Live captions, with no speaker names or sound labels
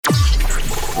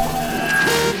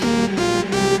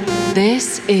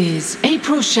This is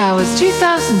April Showers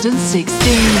 2016.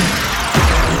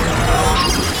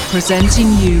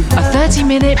 Presenting you a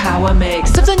 30-minute power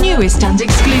mix of the newest and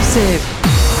exclusive.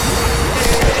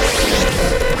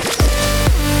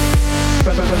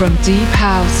 From deep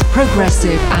house,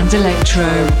 progressive and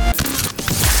electro,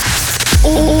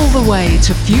 all the way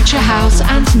to future house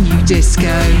and new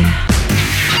disco.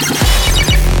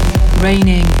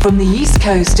 Raining from the East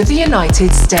Coast of the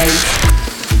United States.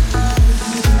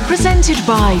 Presented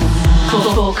by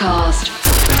Forekast.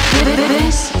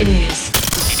 This is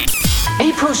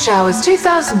April Showers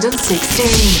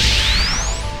 2016.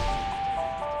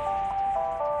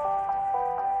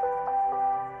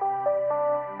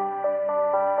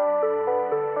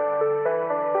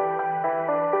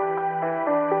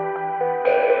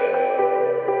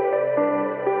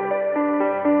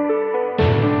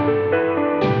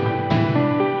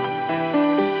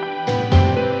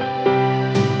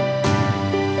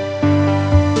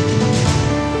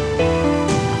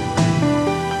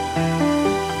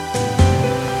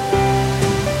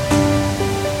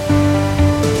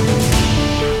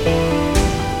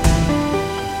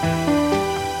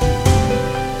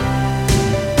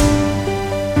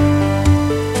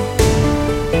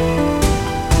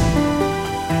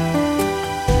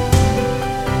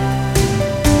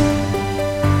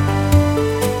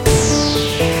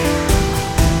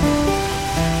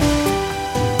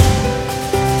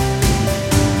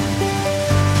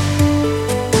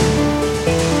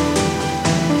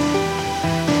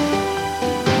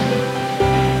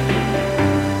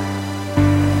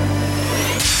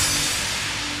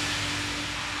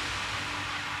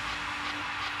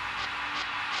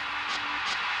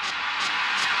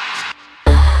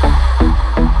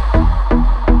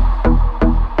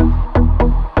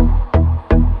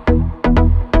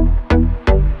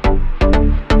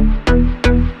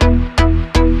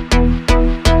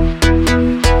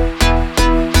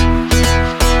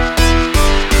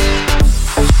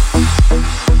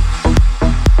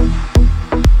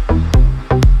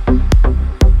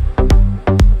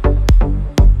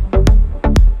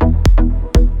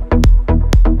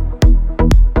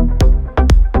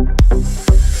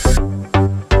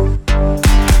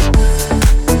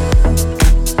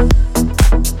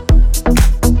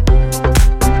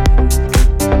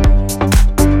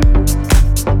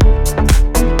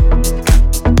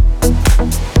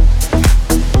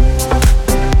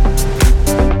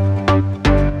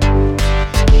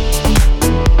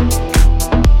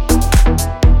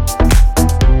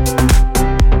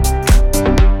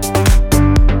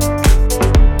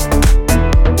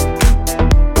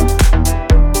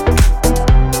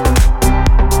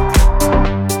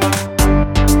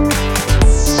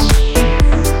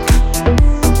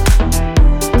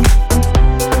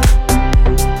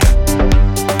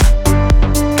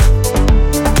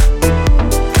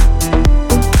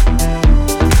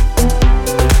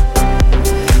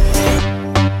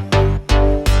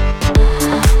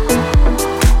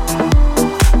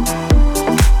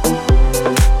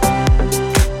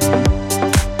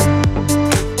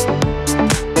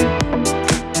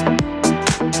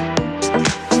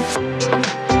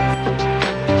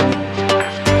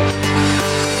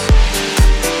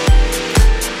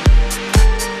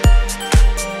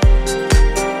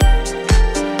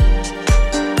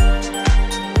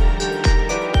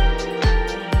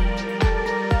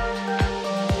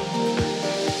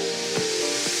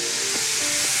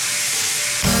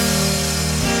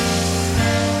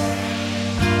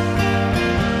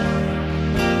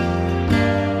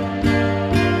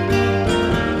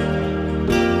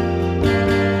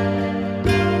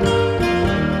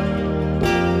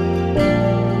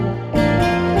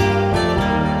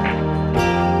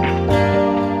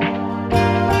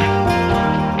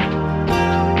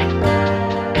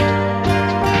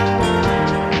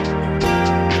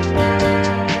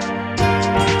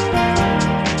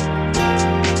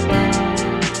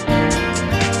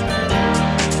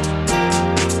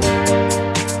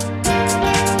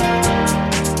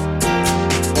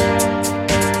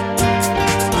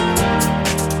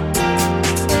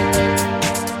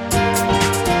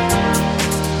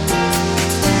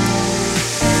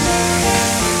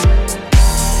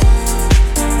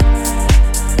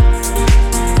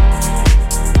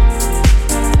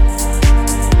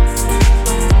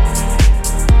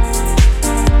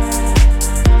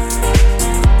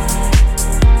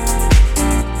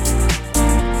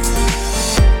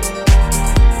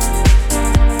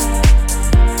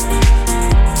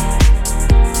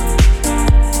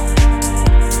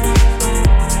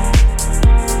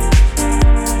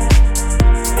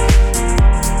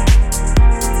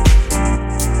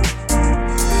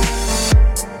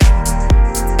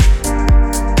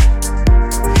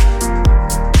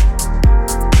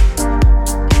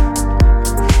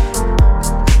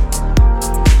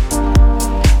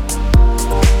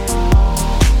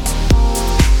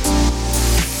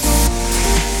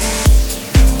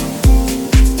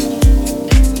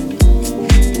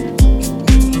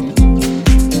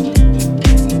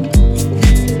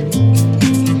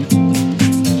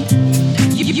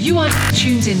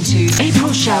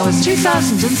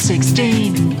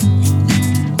 2016.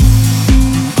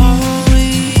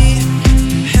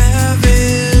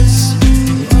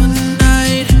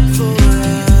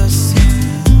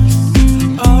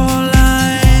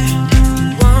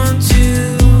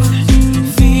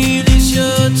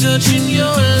 Touching your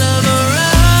love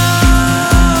around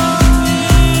me,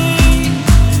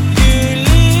 you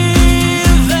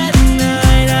live at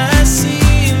night. I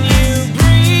see you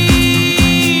breathing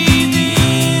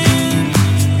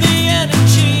the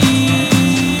energy.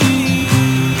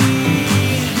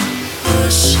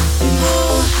 Push,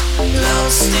 pull,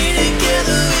 love, stay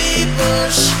together. We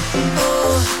push,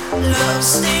 pull, love,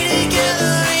 stay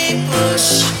together. We push,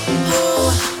 pull,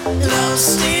 love,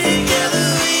 stay together.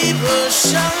 We push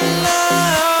our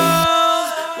love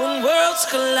when worlds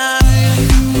collide.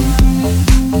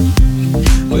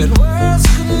 When worlds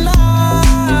collide.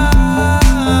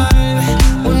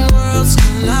 When worlds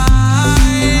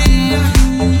collide.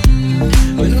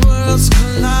 When worlds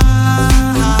collide.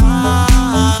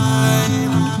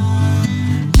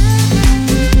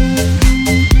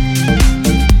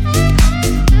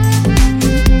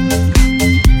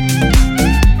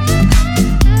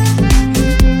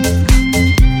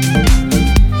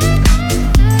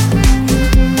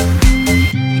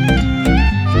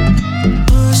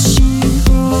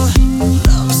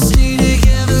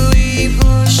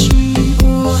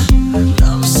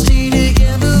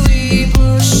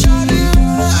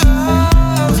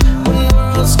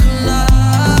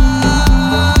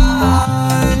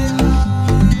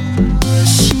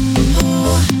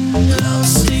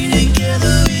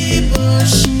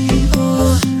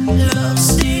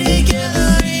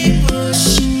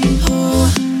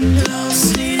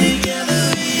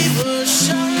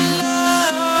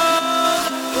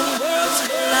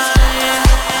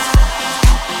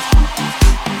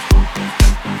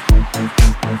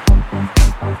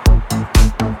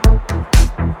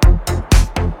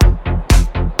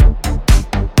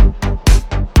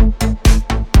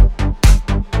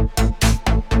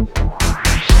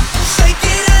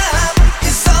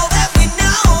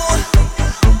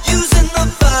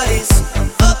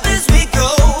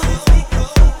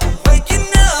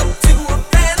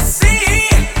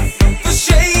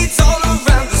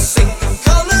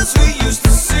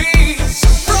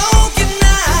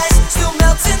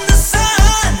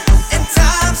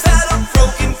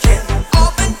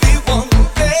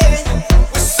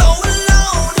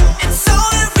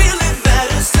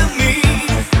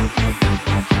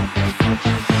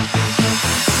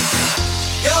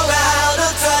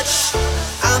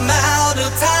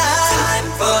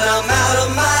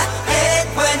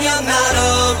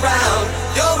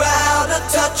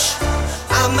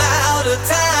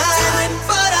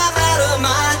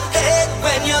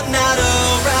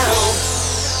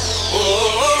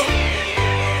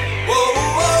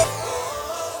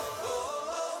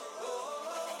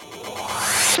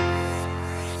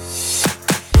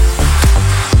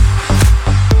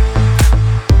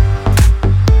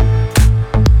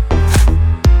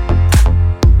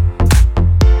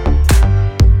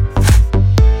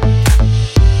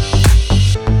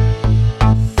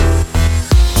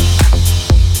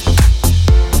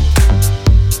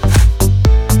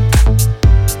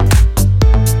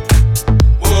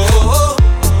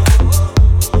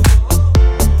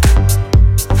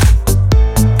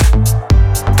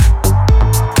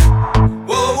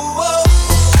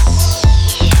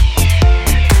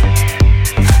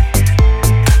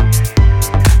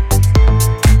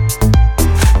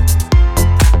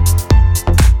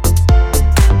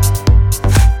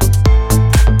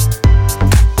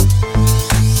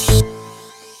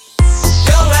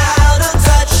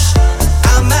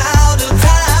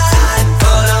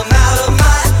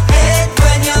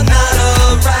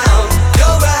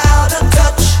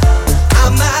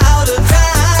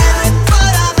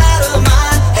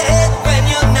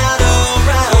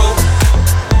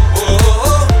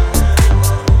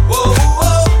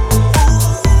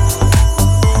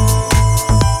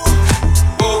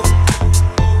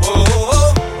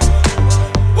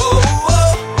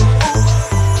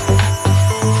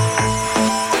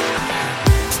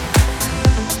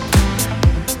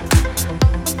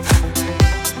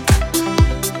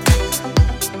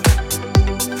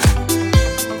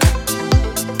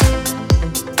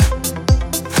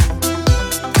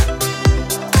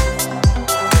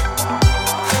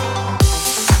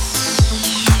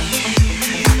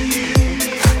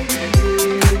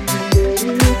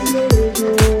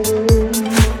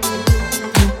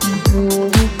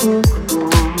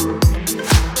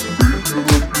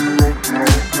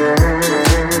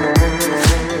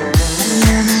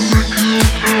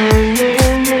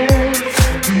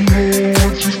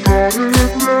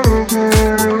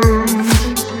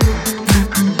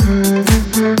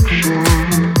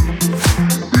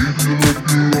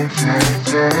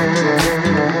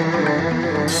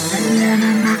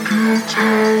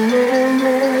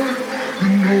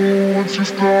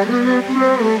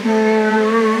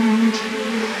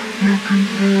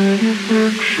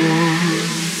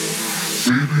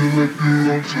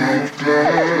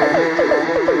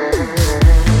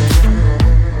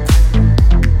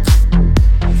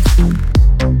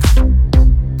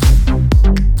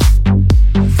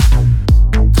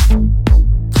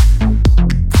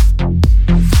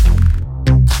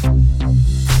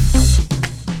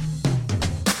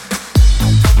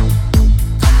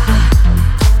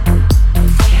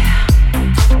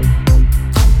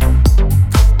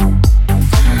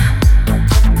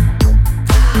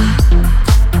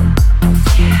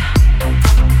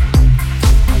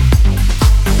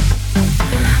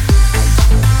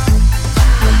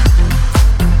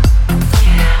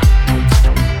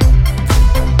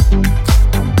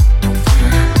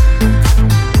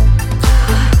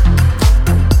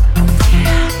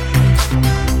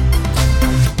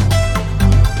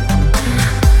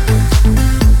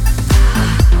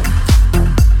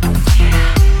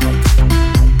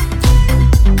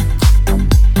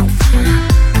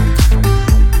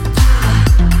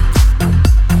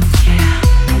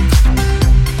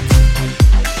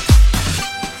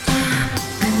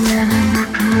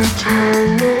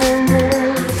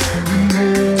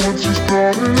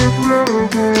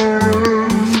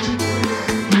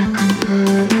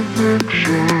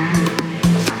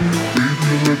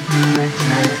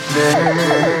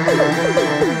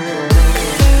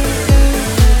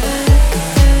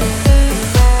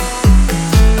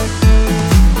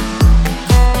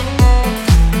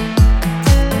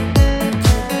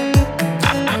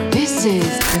 This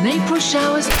is an April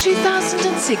Showers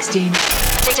 2016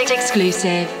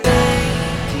 exclusive.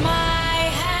 My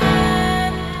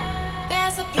hand,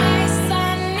 there's a place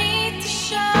I need to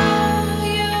show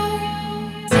you.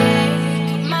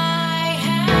 Take my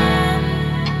hand,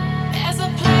 there's a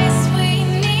place we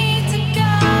need to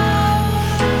go.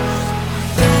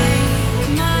 Take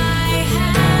my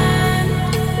hand,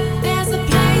 there's a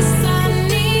place I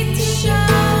need to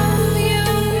show you.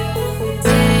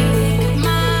 Take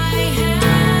my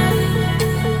hand,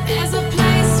 there's a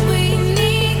place we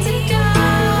need to go.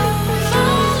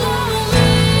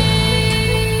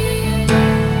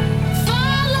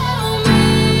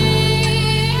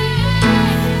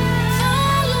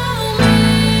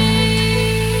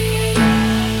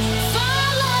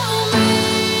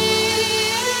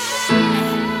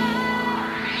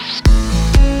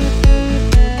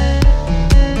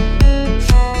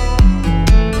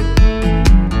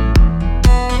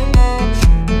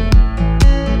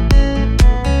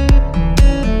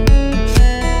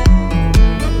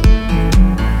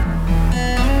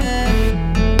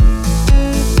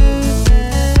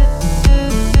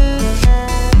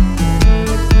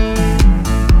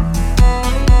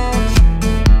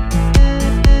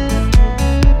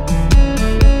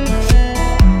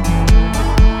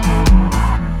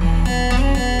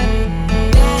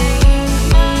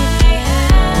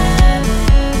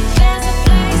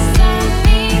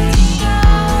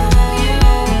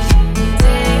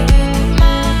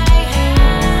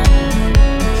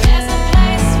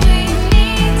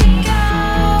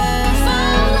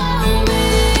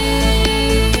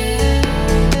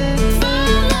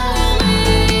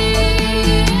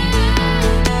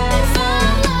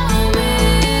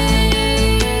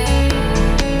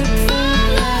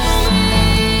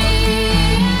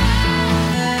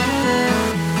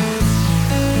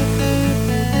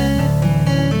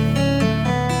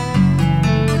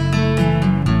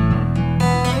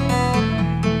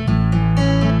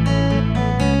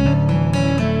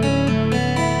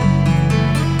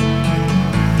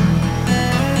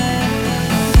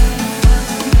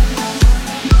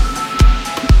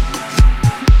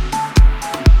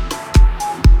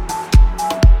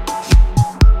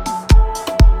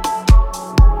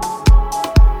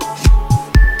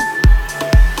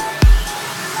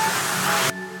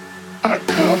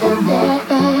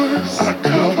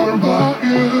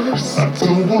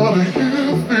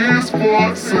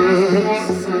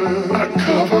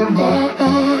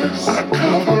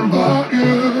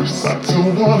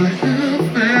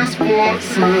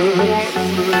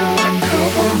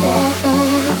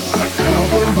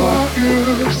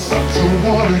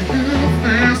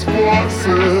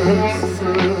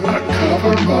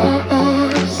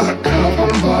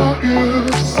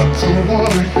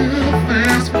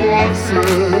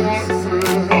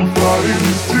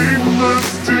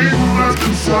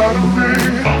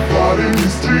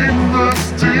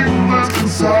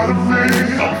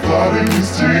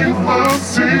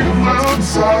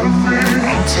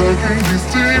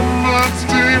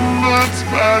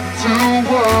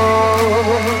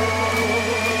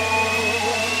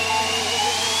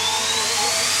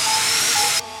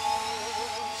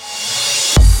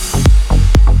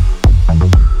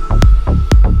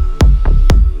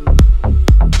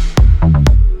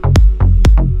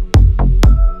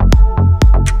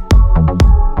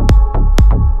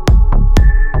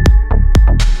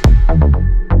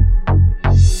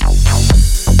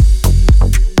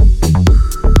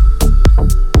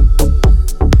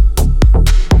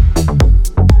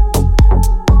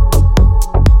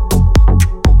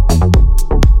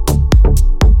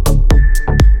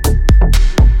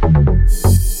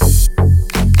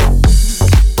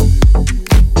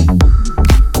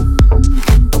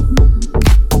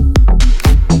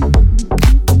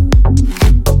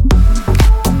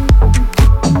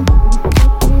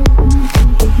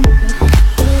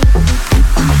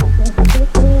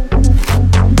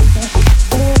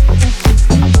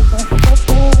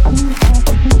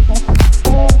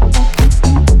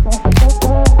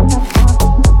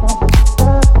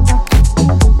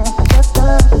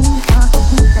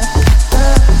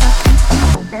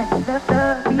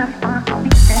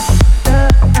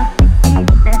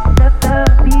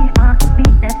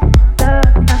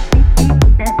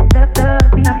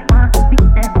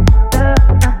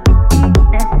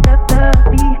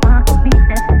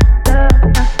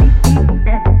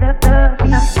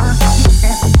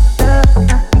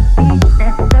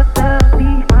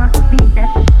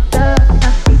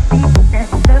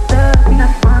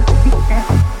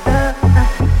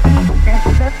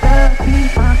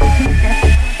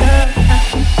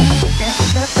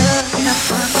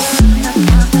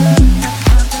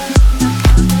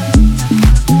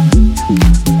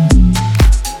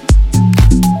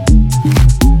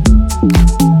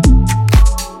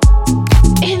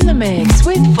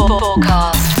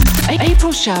 Forecast.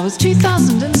 April Showers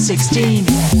 2016. I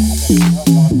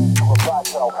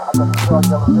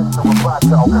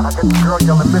got the girl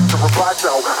yelling Mr.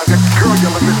 Roboto. I got your girl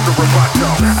yelling Mr.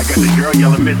 Roboto. I got your girl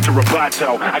yelling Mr.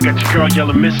 Roboto. I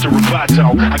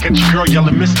got your girl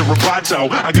yelling Mr.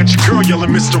 Roboto. I got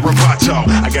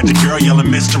the girl yelling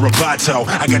Mr. Roboto. I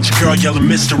got your girl yelling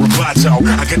Mr. Roboto.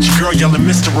 I got your girl yelling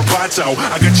Mr. Roboto.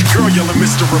 I got your girl yelling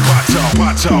Mr. Roboto.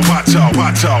 Roboto, Roboto,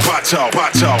 Roboto, Roboto,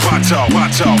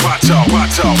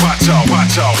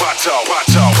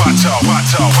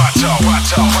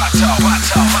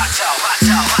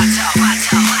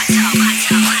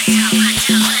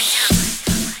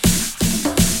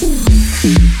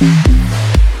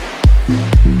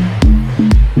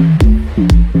 Roboto, Roboto,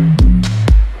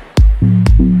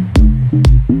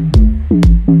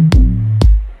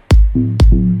 Roboto, Roboto,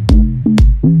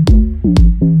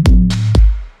 Roboto, Roboto, Roboto,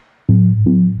 Roboto,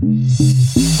 Roboto, Roboto, Roboto,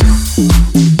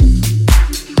 Roboto,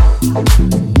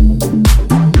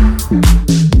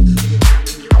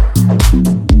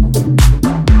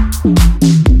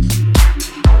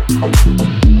 Roboto,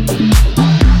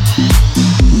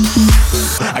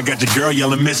 I got the girl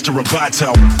yelling Mr.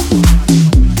 Roboto.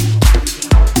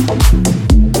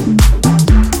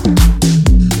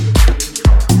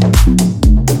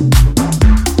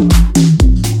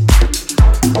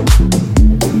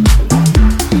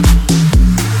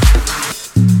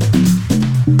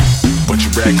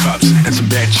 Bad cups and some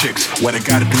bad chicks. What I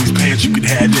got up in these pants, you could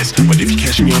have this. But if you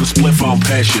catch me on a spliff, I don't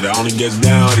pass shit. I only gets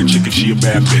down with a chick if she a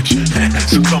bad bitch.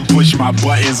 So come push my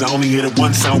buttons. I only hit it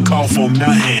once, I don't call for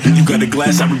nothing. You got a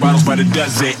glass, every bottle's by the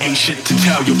dozen. Ain't shit to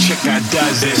tell, yo, chick, I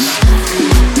does it.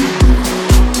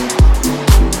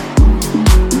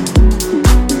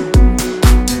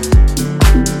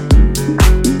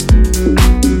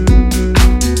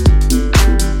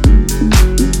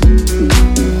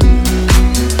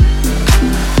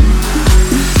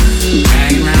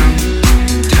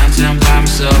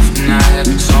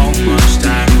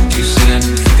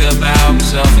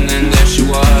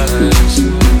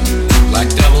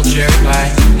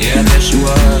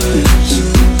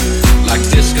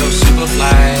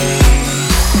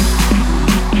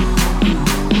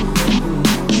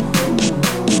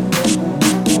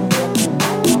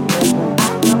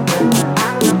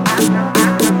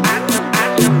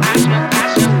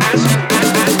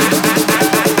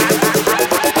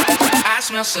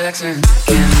 Sex and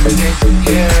candy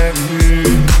here.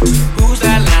 Who's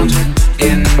that lounging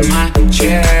in my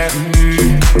chair?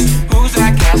 Who's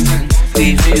that casting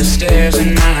devious stares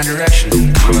in my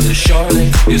direction? Mama, this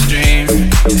surely is a dream.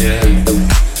 Yeah,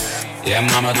 yeah,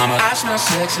 mama, I smell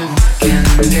sex and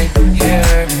candy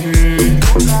here.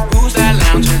 Who's that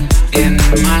lounging in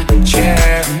my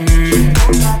chair?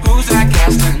 Who's that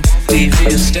casting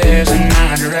devious stares in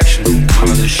my direction?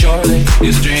 Mama, this surely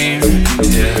is a dream.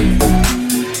 Yeah.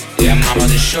 Yeah, mama,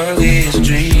 this surely is a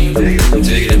dream.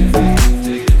 Take it.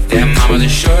 Yeah, mama,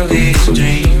 this surely is a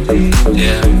dream.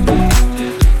 Yeah.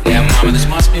 Yeah, mama, this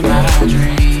must be my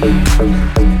dream.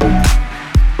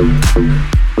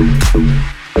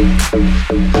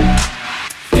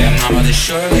 Yeah, mama, this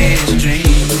surely is a dream.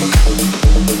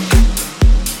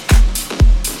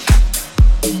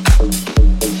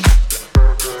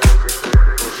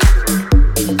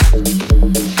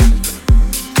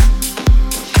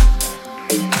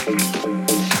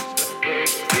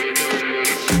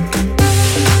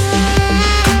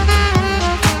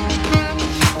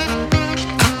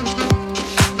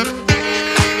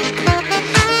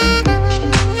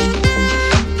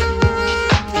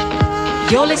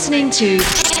 You're listening to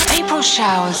April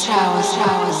Showers. West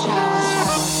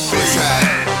side,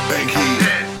 bank heat.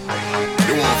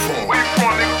 They want phone.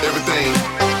 Everything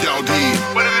y'all did,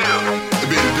 it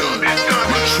been done.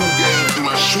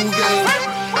 My shoe game.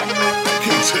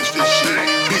 Can't touch this shit.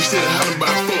 Bitch that hollering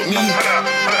about fuck me.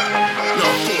 No,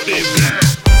 fuck that bitch.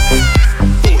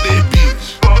 Fuck that bitch.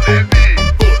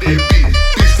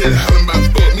 Bitch that hollering about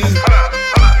fuck me.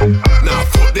 Nah,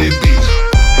 fuck that bitch.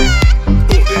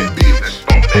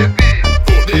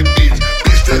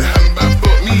 Bitch that hollering about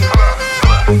fuck me.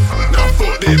 Now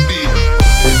fuck that bitch.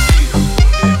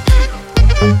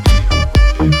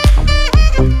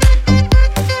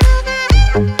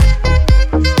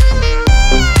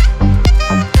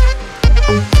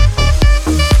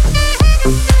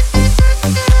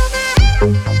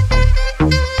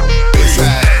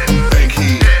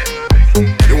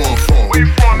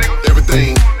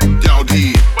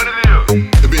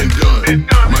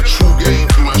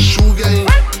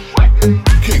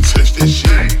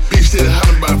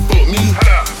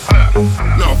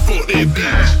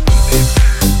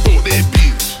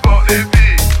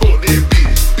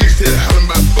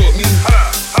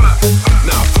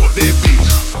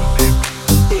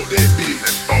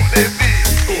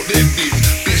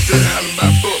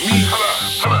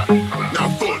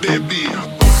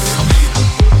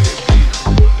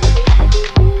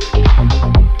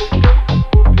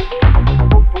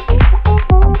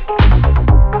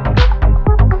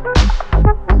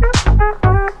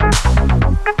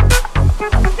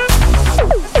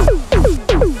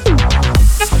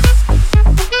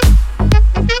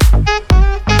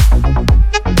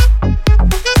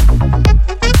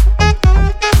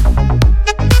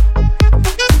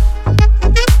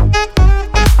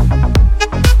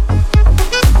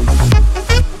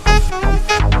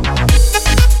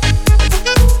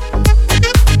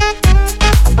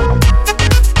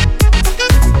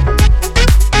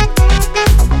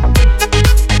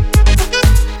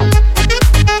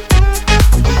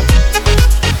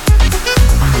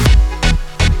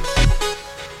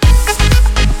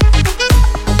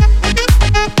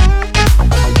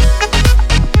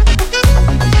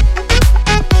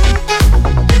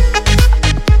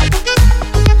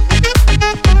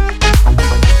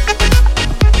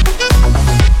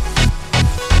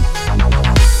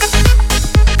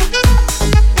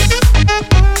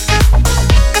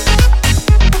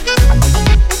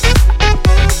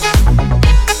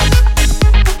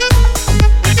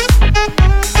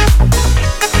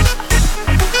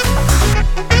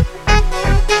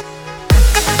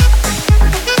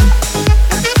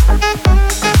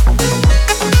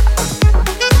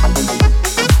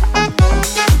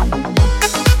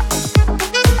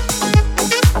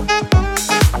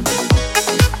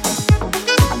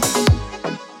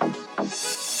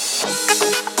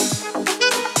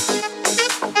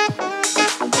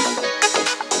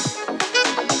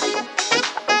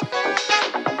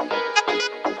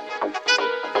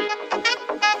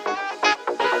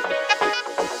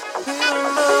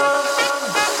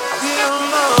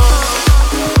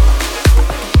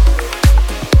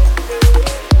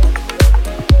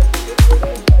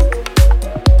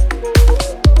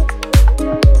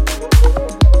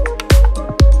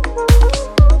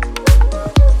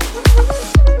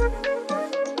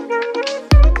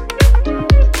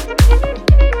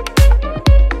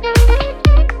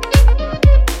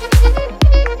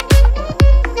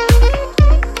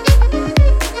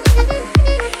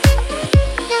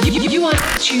 You are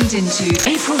tuned into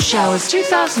April Showers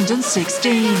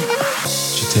 2016.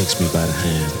 She takes me by the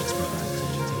hand,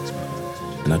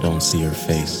 and I don't see her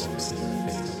face.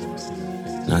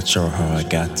 Not sure how I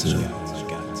got to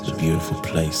the beautiful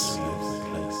place.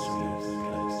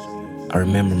 I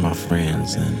remember my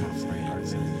friends in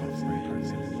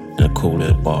a cool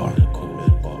little bar.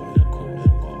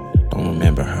 Don't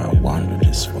remember how I wandered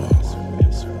this far.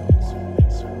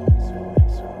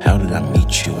 How did I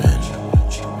meet you and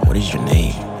what is your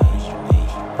name?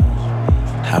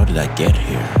 How did I get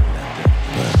here?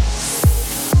 But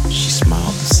she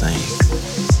smiled the same.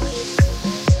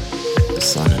 The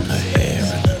sun in her hair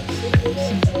and her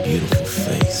beautiful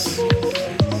face.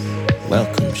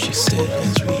 Welcome, she said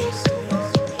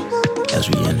as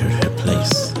we entered her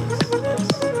place.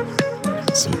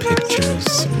 Some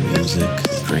pictures, some music,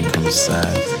 a drink on the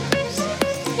side.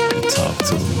 We talked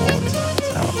till the morning,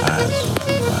 our eyes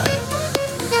open wide.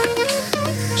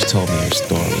 She told me her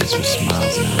stories with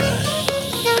smiles in her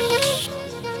eyes.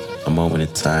 A moment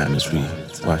in time as we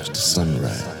watched the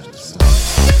sunrise.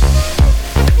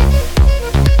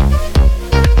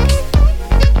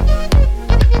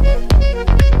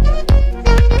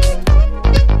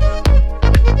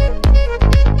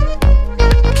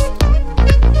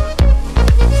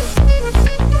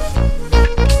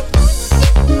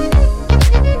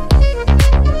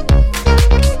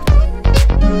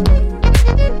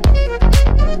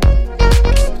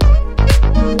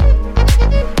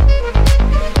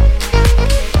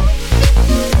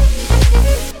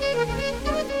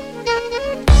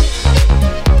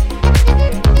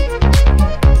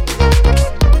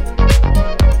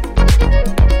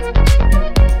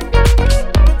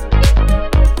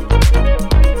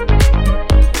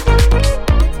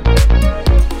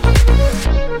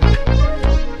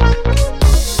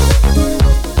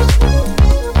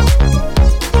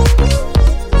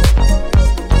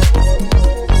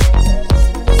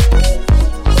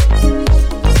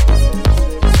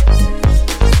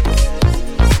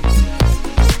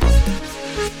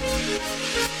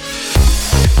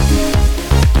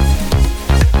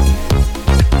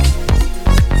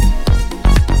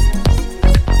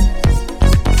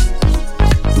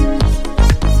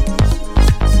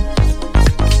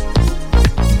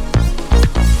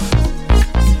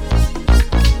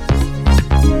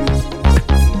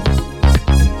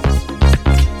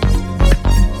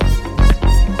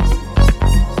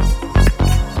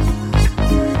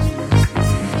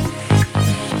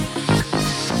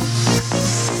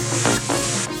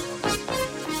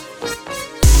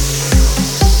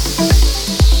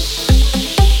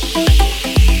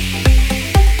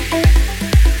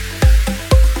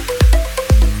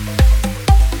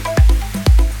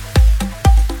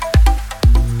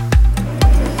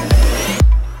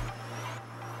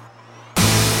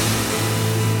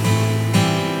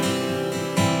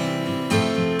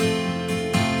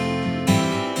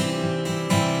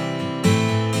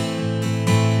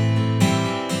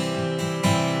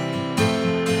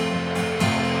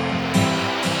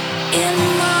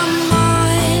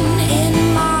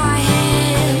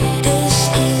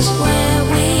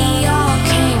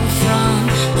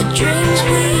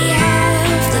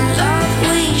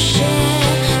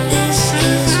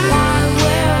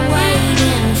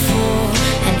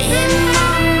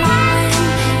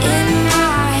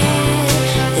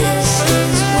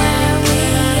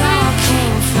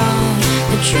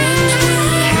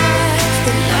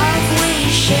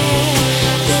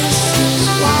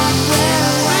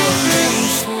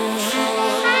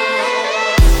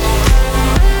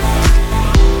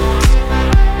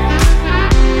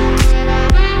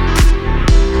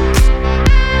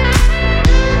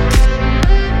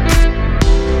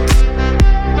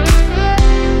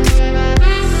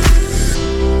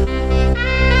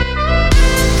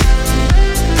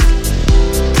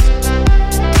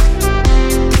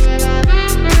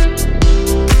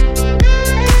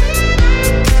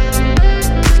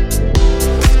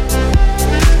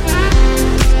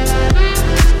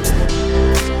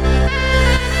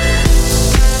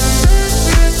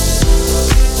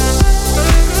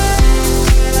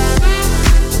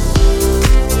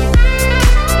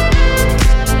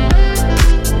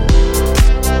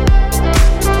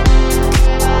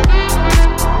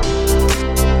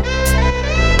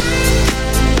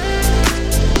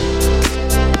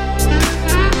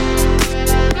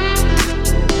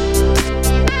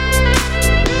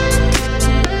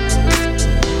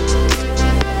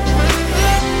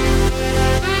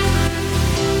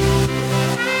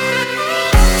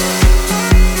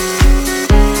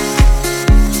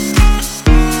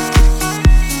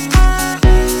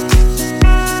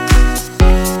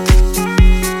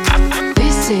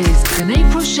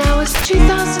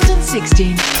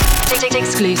 2016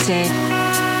 exclusive.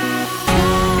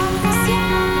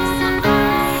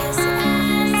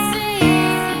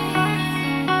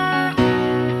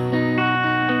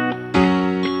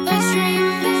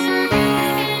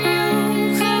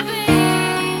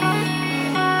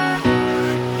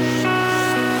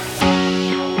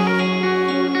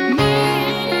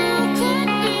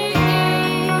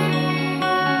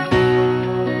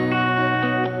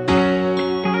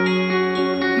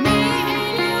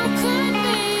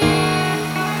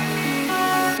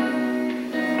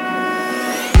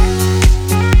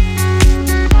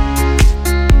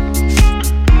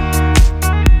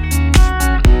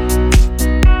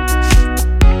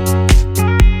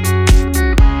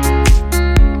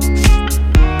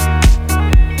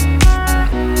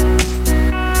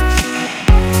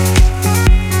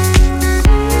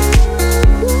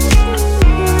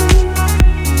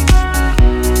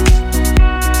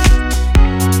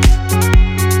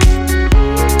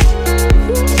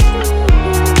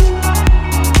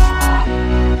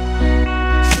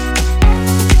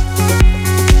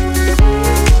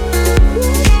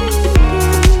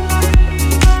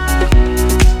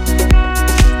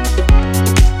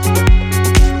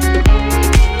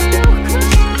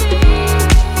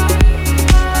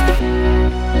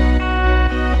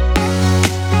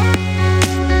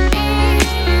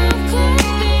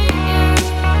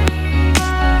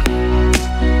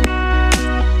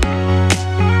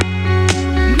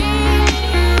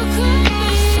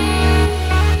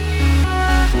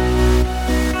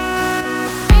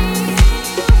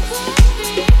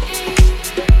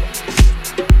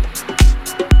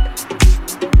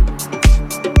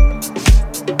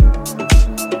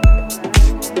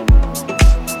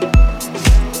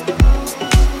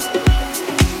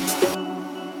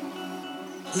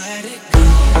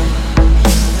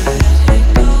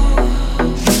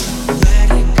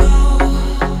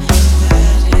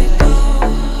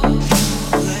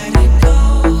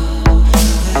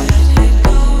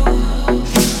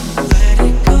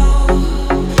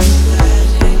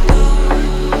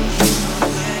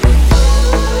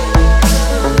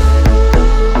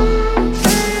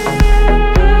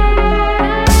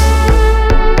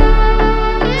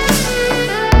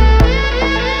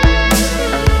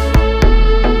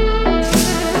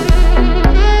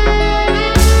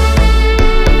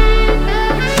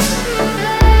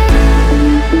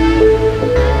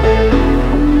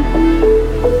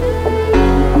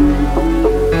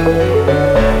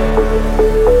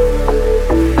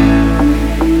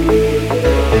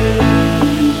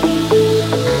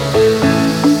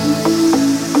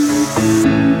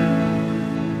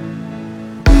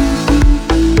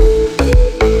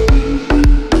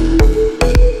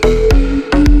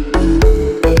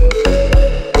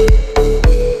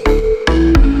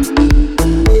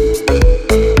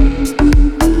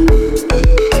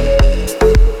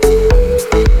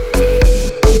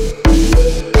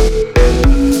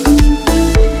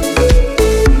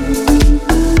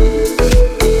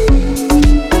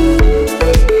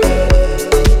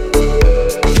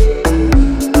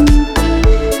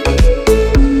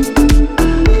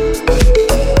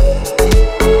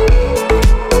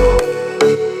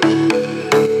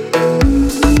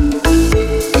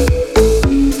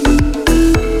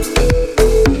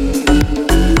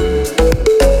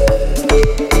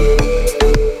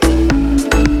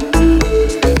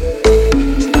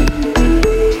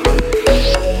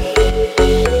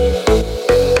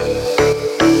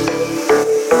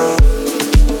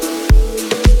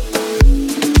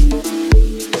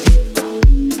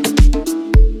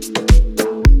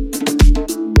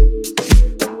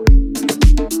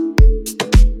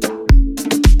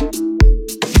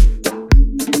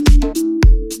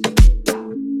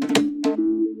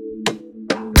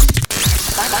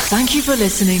 Thank you for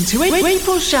listening to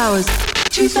April Showers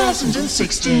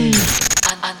 2016.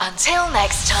 Until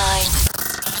next time.